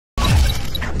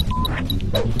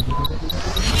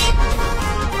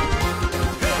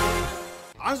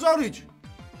ანზორიჯ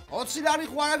 20 ლარი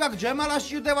ხო არა გაქვს ჯემალა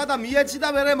სჭირდება და მიეცი და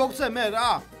მერე მოგცე მე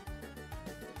რა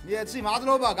მიეცი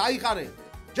მადლობა გაიხარე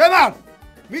ჯემალ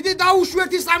მიდი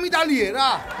დაუშვერთი 3 დალიე რა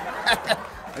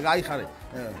გაიხარე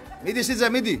მიდი სიძე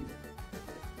მიდი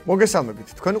მოგესალმებით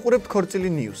თქვენ უყურებთ ქორწილი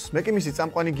ნიუს მე კი მისი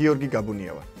წამყვანი გიორგი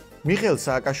გაბუნია ვარ მიხეილ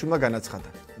სააკაშვილმა განაცხადა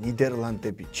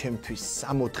ნიდერლანდები ჩემთვის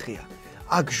 64-ია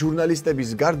აქ ჟურნალისტების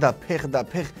გარდა ფეხ და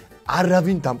ფეხ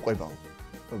არავინ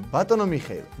დამყვებაო ბატონო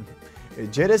მიხეილ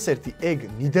ჯერ ეს ერთი ეგ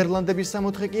ნიდერლანდების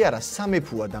 64 კი არა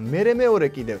სამეფოა და მეორე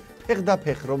კიდევ ფეხ და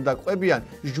ფეხ რომ დაყვებიან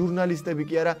ჟურნალისტები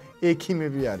კი არა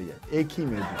ექიმები არიან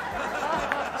ექიმები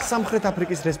სამხრეთ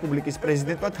აფრიკის რესპუბლიკის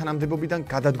პრეზიდენტმა თანამდებობიდან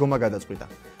გადადგომა გადაწყვიტა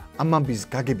ამ ამბის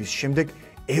გაგების შემდეგ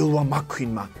ელვა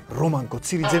მაქვინმა რომან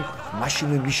გოცილიძემ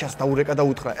მაშინვე მიშას დაურეკა და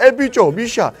უთხრა ბიჭო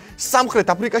მიშა სამხრეთ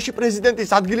აფრიკაში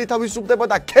პრეზიდენტის ადგილი თავისუფლდება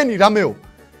და ქენი რამეო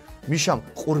მიშამ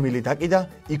ყურმილი დაკიდა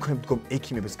იქვე მდგომ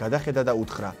ექიმებს გადახედა და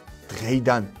უთხრა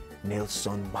დღეიდან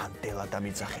ნელსონ მანდელა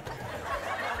დამიძახეთო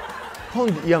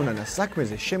ფონდ იავნანას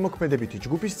საქმეზე შემოქმედებითი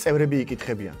ჯგუფის წევრები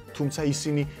იკითხებიან თუმცა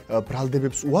ისინი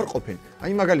ბრალდებებს უარყოფენ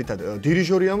აი მაგალითად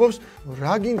დირიჟორი ამბობს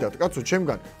რა გინდათ კაცო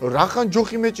ჩემგან რახან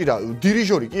ჯოხი მეჭირა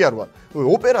დირიჟორი კი არ ვარ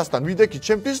ოპერასთან ვიდექი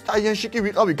ჩემთვის სტაიანში კი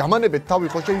ვიყავი გამანებეთ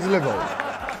თავი ხო შეიძლებაო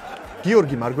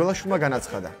გიორგი მარგველაშვილმა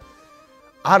განაცხადა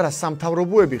არა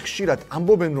სამთავრობოები ხშირად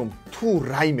ამბობენ რომ თუ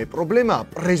რაიმე პრობლემაა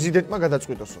პრეზიდენტმა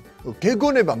გადაწყვიტოსო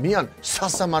გეგონება მიან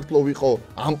სასამართლო ვიყო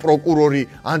ან პროკურორი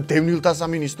ან დევნილთა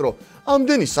სამინისტრო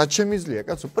ამდენი სად შემიძლია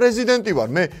კაცო პრეზიდენტი ვარ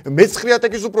მე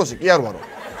მეცხრიათეკის უფროსი კი არ ვარო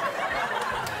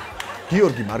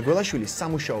გიორგი მარგველაშვილი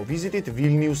სამუშაო ვიზიტით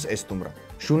ვილნიუსს ესტუმრა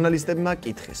ჟურნალისტებმა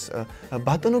კითხეს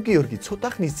ბატონო გიორგი ცოტა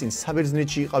ხნის წინ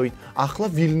საბერძნეთში იყავით ახლა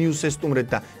ვილნიუსს ესტუმრეთ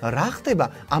და რა ხდება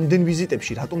ამდენ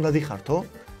ვიზიტებში რატომ დადიხართო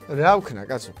რა ვქნა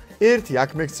კაცო ერთი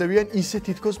აქ მეკცევიან ისე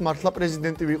თითქოს მართლა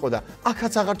პრეზიდენტი ვიყო და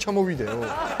აქაც აღარ ჩამოვიდეო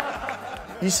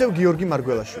ისევ გიორგი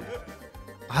მარგველაშვილი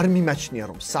არ მიმაჩნია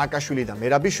რომ სააკაშვილი და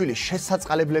მერაბიშვილი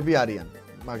შესაწყალებლები არიან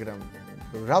მაგრამ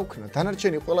რა ვქნა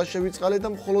დანარჩენი ყველა შევიწყალე და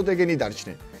მხოლოდ ეგენი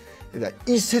დარჩნენ და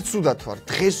ისე ცუდად ვარ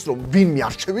დღეს რომ ვინმე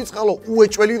არ შევიწყალო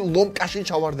უეჭველი ლომკაში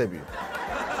ჩავარდებიო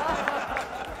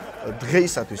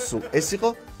დღეისათვის სულ ეს იყო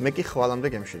მე კი ხვალამდე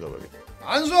გემშვიდობებით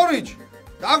ანზორიჯ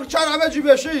დაგრჩა რამე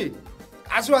ჯიბეში?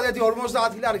 კაცვად ერთი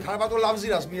 50 ლარი ქალბატონ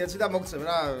ლამზირას მიეცი და მოგცემ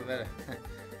რა მე.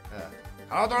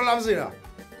 ქალბატონ ლამზირა.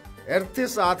 1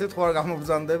 საათით ხوار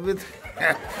გამობრძანდებით.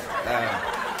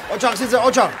 ოჩახ სიძე,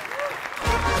 ოჩახ.